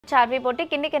Charvi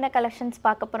Boutique இன்னைக்கு என்ன collections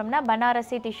பார்க்க போறோம்னா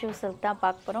Banarasi tissue silk தான்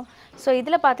பார்க்க போறோம். சோ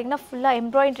இதுல பாத்தீங்கன்னா ஃபுல்லா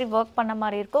எம்ப்ராய்டரி வர்க் பண்ண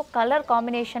மாதிரி இருக்கும். கலர்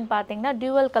காம்பினேஷன் பாத்தீங்கன்னா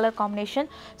dual colour combination.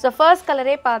 So first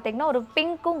கலரே பாத்தீங்கன்னா ஒரு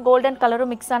பிங்க்கும் கோல்டன்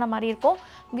கலரும் மிக்ஸ் ஆன மாதிரி இருக்கும்.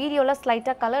 வீடியோல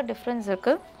ஸ்லைட்டா கலர் டிஃபரன்ஸ்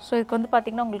இருக்கு. சோ இதுக்கு வந்து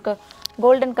பாத்தீங்கன்னா உங்களுக்கு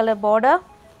கோல்டன் கலர் border.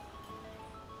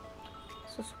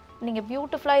 சோ நீங்க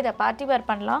பியூட்டிஃபுல்லா இத பார்ட்டி வேர்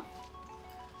பண்ணலாம்.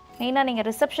 மெயினா நீங்க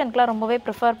ரிசெப்ஷன்க்குலாம் ரொம்பவே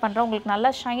ப்ரிஃபர் பண்றோம். உங்களுக்கு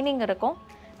நல்ல ஷைனிங் இருக்கும்.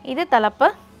 இது தலப்பு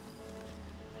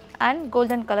and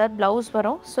golden color blouse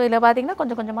varum. So idla pathina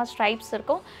konjam konjama stripes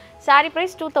irukum. Saree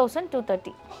price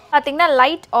 2230. Pathina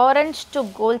light orange to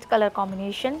gold color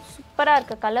combination. Super ah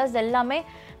irukku colors ellame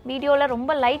video la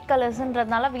romba light colors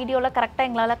endradnala video la correct ah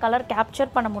engala color capture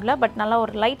panna mudla but nalla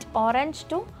or light orange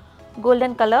to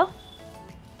golden color.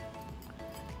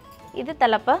 Idu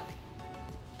thalappa.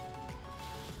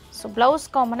 So blouse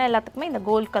common ellathukkume inda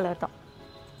gold color dhaan.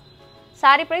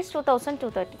 Saree price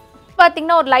 2230.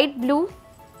 Pathina or light blue.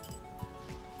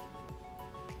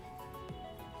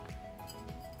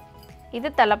 இது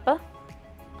தலப்பு.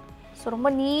 So ரொம்ப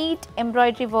NEET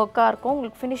embroidery வர்க்கா இருக்கும்.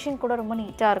 உங்களுக்கு finishing கூட ரொம்ப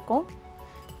நீட்டா இருக்கும்.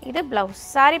 இது blouse.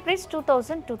 saree price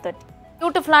 2230.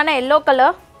 பியூட்டிஃபுல்லான yellow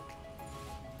கலர்.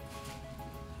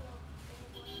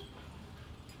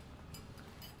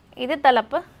 இது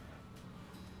தலப்பு.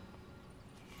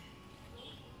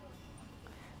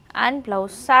 and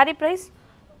blouse. saree price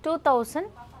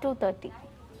 2230.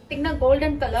 இதுனா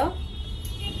golden கலர்.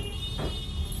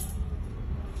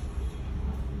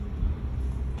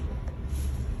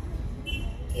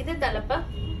 இது தலப்பா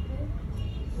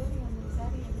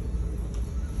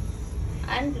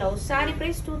and blouse. saree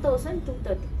price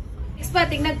 2230. next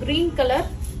பாத்தீங்கன்னா green color.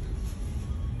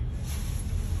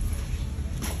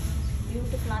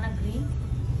 beautiful ஆன green.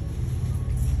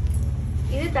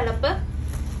 இது தலப்பா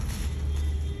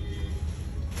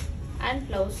and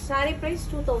blouse. saree price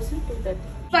 2230.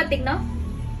 பாத்தீங்கன்னா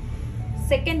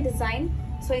second design.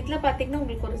 சோ இதுல பாத்தீங்கன்னா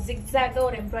உங்களுக்கு ஒரு zigzag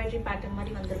ஒரு embroidery pattern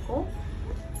மாதிரி வந்திருக்கும்.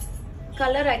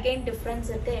 color again difference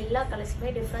இருக்கு. எல்லா கலர்ஸ்மே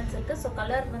difference இருக்கு. சோ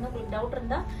கலர் வந்து உங்களுக்கு டவுட்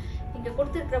இருந்தா நீங்க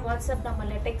கொடுத்திருக்கிற வாட்ஸ்அப்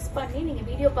நம்பர்ல டெக்ஸ்ட் பண்ணி நீங்க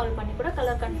வீடியோ கால் பண்ணி கூட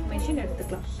கலர் கன்ஃபர்மேஷன்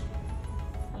எடுத்துக்கலாம்.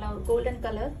 நல்ல ஒரு கோல்டன்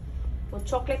கலர், ஒரு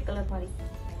சாக்லேட் கலர் மாதிரி.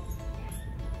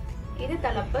 இது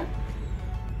தலப்பு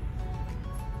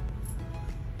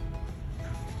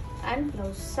and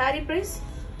blouse. saree price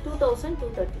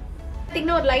 2230.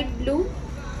 பாத்தீங்கன்னா ஒரு லைட் ப்ளூ.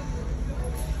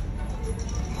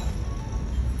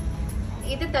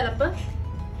 இது தலப்பு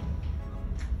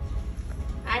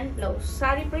and blouse.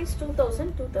 saree price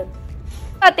 2230.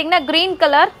 பாத்தீங்கன்னா green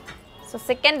color. so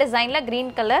second designல green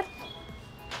color.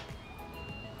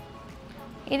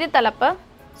 இது தலப்பு.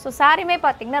 so saree மே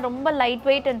பாத்தீங்கன்னா ரொம்ப லைட்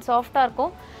weight and soft ஆ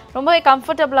இருக்கும். ரொம்பவே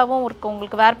கம்ஃபர்ட்டபிளாவும் இருக்கும்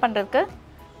உங்களுக்கு wear பண்றதுக்கு.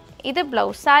 இது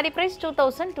blouse. saree price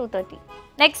 2230.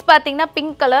 next பாத்தீங்கன்னா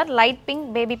pink color, light pink,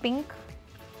 baby pink.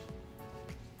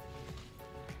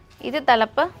 இது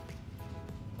தலப்பு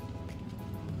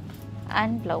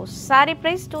and blouse. saree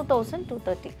price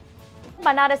 2230.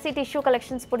 Banarasi tissue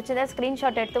collections பிடிச்சதா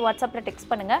ஸ்கிரீன்ஷாட் எடுத்து வாட்ஸ்அப்ல டெக்ஸ்ட்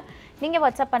பண்ணுங்க. நீங்க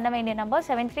வாட்ஸ்அப் பண்ண வேண்டிய நம்பர்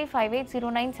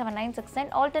 7358097969.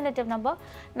 Alternative number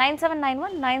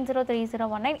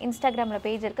 9791903019. இன்ஸ்டாகிராம்ல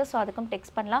பேஜ் இருக்கு. சோ அதுக்கும்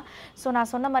டெக்ஸ்ட் பண்ணலாம். சோ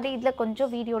நான் சொன்ன மாதிரி இதுல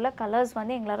கொஞ்சம் வீடியோல கலர்ஸ்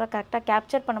வந்து எங்களால கரெக்ட்டா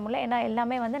கேப்சர் பண்ண முடியல. ஏன்னா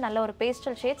எல்லாமே வந்து நல்ல ஒரு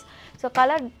pastel shades. So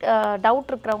colour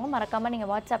doubt இருக்குறவங்க மறக்காம நீங்க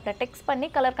வாட்ஸ்அப்ல டெக்ஸ்ட் பண்ணி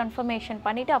கலர் கன்ஃபர்மேஷன்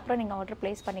பண்ணிட்டு அப்புறம் நீங்க ஆர்டர்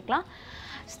பிளேஸ் பண்ணிக்கலாம்.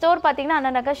 ஸ்டோர் பாத்தீங்கன்னா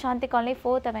Nagar Shanthi Colony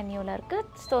 4th Avenue ல இருக்கு.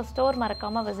 ஸ்டோர்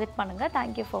மறக்காம விசிட் பண்ணுங்க.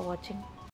 Thank you for watching.